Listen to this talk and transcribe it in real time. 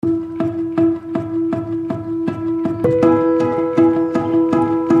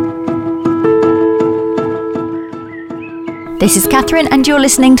This is Katharine and you're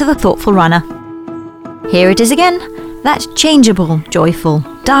listening to The Thoughtful Runner. Here it is again, that changeable, joyful,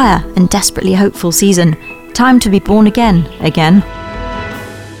 dire and desperately hopeful season. Time to be born again.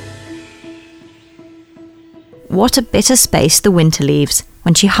 What a bitter space the winter leaves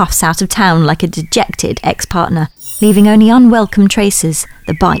when she huffs out of town like a dejected ex-partner, leaving only unwelcome traces,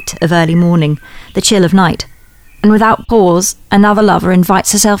 the bite of early morning, the chill of night. And without pause, another lover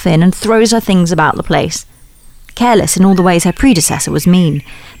invites herself in and throws her things about the place. Careless in all the ways her predecessor was mean,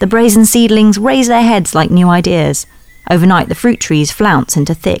 the brazen seedlings raise their heads like new ideas. Overnight the fruit trees flounce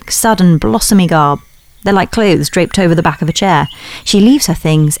into thick, sudden, blossomy garb. They're like clothes draped over the back of a chair. She leaves her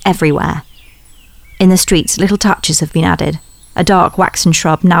things everywhere. In the streets, little touches have been added. A dark waxen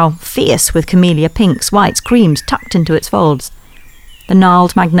shrub now fierce with camellia pinks, whites, creams tucked into its folds. The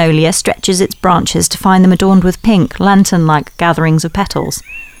gnarled magnolia stretches its branches to find them adorned with pink, lantern-like gatherings of petals.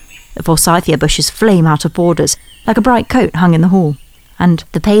 The forsythia bushes flame out of borders, like a bright coat hung in the hall. And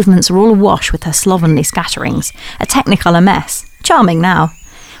the pavements are all awash with her slovenly scatterings, a technicolor mess, charming now.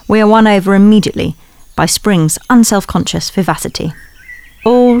 We are won over immediately by spring's unself-conscious vivacity.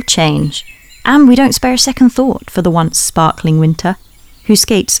 All change, and we don't spare a second thought for the once sparkling winter, who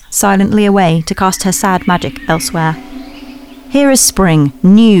skates silently away to cast her sad magic elsewhere. Here is spring,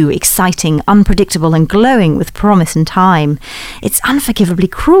 new, exciting, unpredictable and glowing with promise and time. It's unforgivably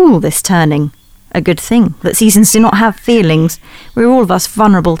cruel, this turning. A good thing that seasons do not have feelings. We're all thus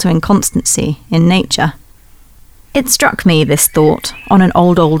vulnerable to inconstancy in nature. It struck me, this thought, on an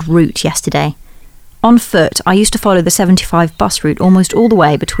old route yesterday. On foot, I used to follow the 75 bus route almost all the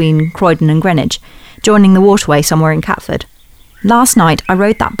way between Croydon and Greenwich, joining the waterway somewhere in Catford. Last night, I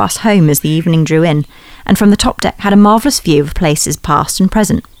rode that bus home as the evening drew in, and from the top deck had a marvellous view of places past and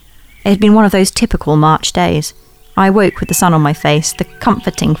present. It had been one of those typical March days. I woke with the sun on my face, the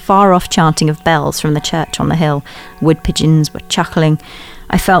comforting, far-off chanting of bells from the church on the hill. Wood pigeons were chuckling.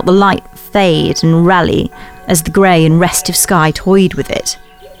 I felt the light fade and rally as the grey and restive sky toyed with it.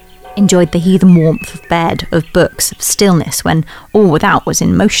 Enjoyed the heathen warmth of bed, of books, of stillness when all without was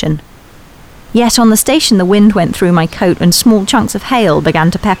in motion. Yet on the station the wind went through my coat and small chunks of hail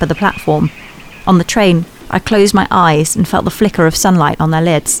began to pepper the platform. On the train, I closed my eyes and felt the flicker of sunlight on their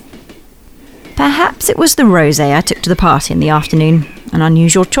lids. Perhaps it was the rosé I took to the party in the afternoon, an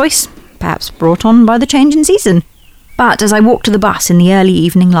unusual choice, perhaps brought on by the change in season. But as I walked to the bus in the early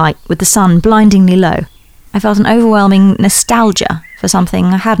evening light with the sun blindingly low, I felt an overwhelming nostalgia for something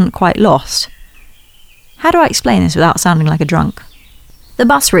I hadn't quite lost. How do I explain this without sounding like a drunk? The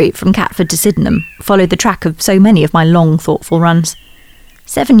bus route from Catford to Sydenham followed the track of so many of my long, thoughtful runs.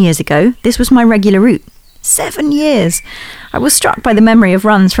 7 years ago, this was my regular route. 7 years! I was struck by the memory of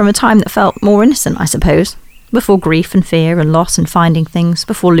runs from a time that felt more innocent, I suppose. Before grief and fear and loss and finding things,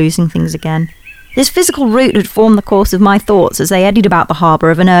 before losing things again. This physical route had formed the course of my thoughts as they eddied about the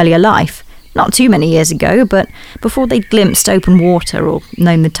harbour of an earlier life. Not too many years ago, but before they'd glimpsed open water or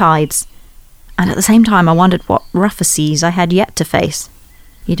known the tides. And at the same time I wondered what rougher seas I had yet to face.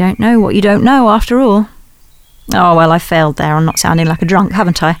 You don't know what you don't know, after all. Oh, well, I failed there on not sounding like a drunk,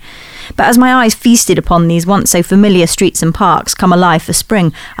 haven't I? But as my eyes feasted upon these once so familiar streets and parks come alive for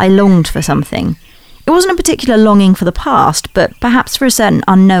spring, I longed for something. It wasn't a particular longing for the past, but perhaps for a certain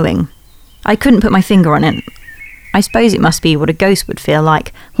unknowing. I couldn't put my finger on it. I suppose it must be what a ghost would feel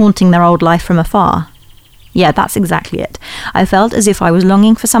like, haunting their old life from afar. Yeah, that's exactly it. I felt as if I was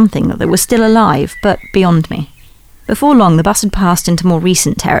longing for something that was still alive, but beyond me. Before long, the bus had passed into more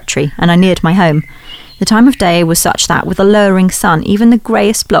recent territory, and I neared my home. The time of day was such that, with a lowering sun, even the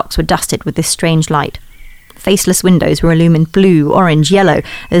greyest blocks were dusted with this strange light. Faceless windows were illumined blue, orange, yellow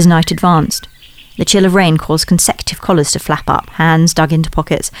as night advanced. The chill of rain caused consecutive collars to flap up, hands dug into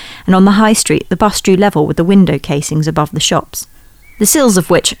pockets, and on the high street the bus drew level with the window casings above the shops, the sills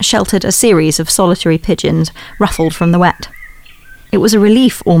of which sheltered a series of solitary pigeons ruffled from the wet. It was a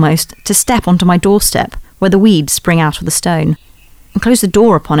relief, almost, to step onto my doorstep, where the weeds spring out of the stone, and close the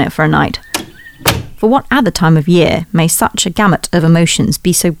door upon it for a night. For what other time of year may such a gamut of emotions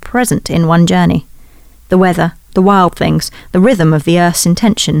be so present in one journey? The weather, the wild things, the rhythm of the earth's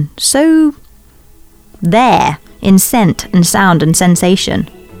intention, so there, in scent and sound and sensation.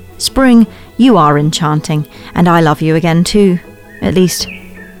 Spring, you are enchanting, and I love you again too. At least,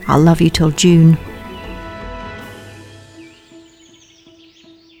 I'll love you till June.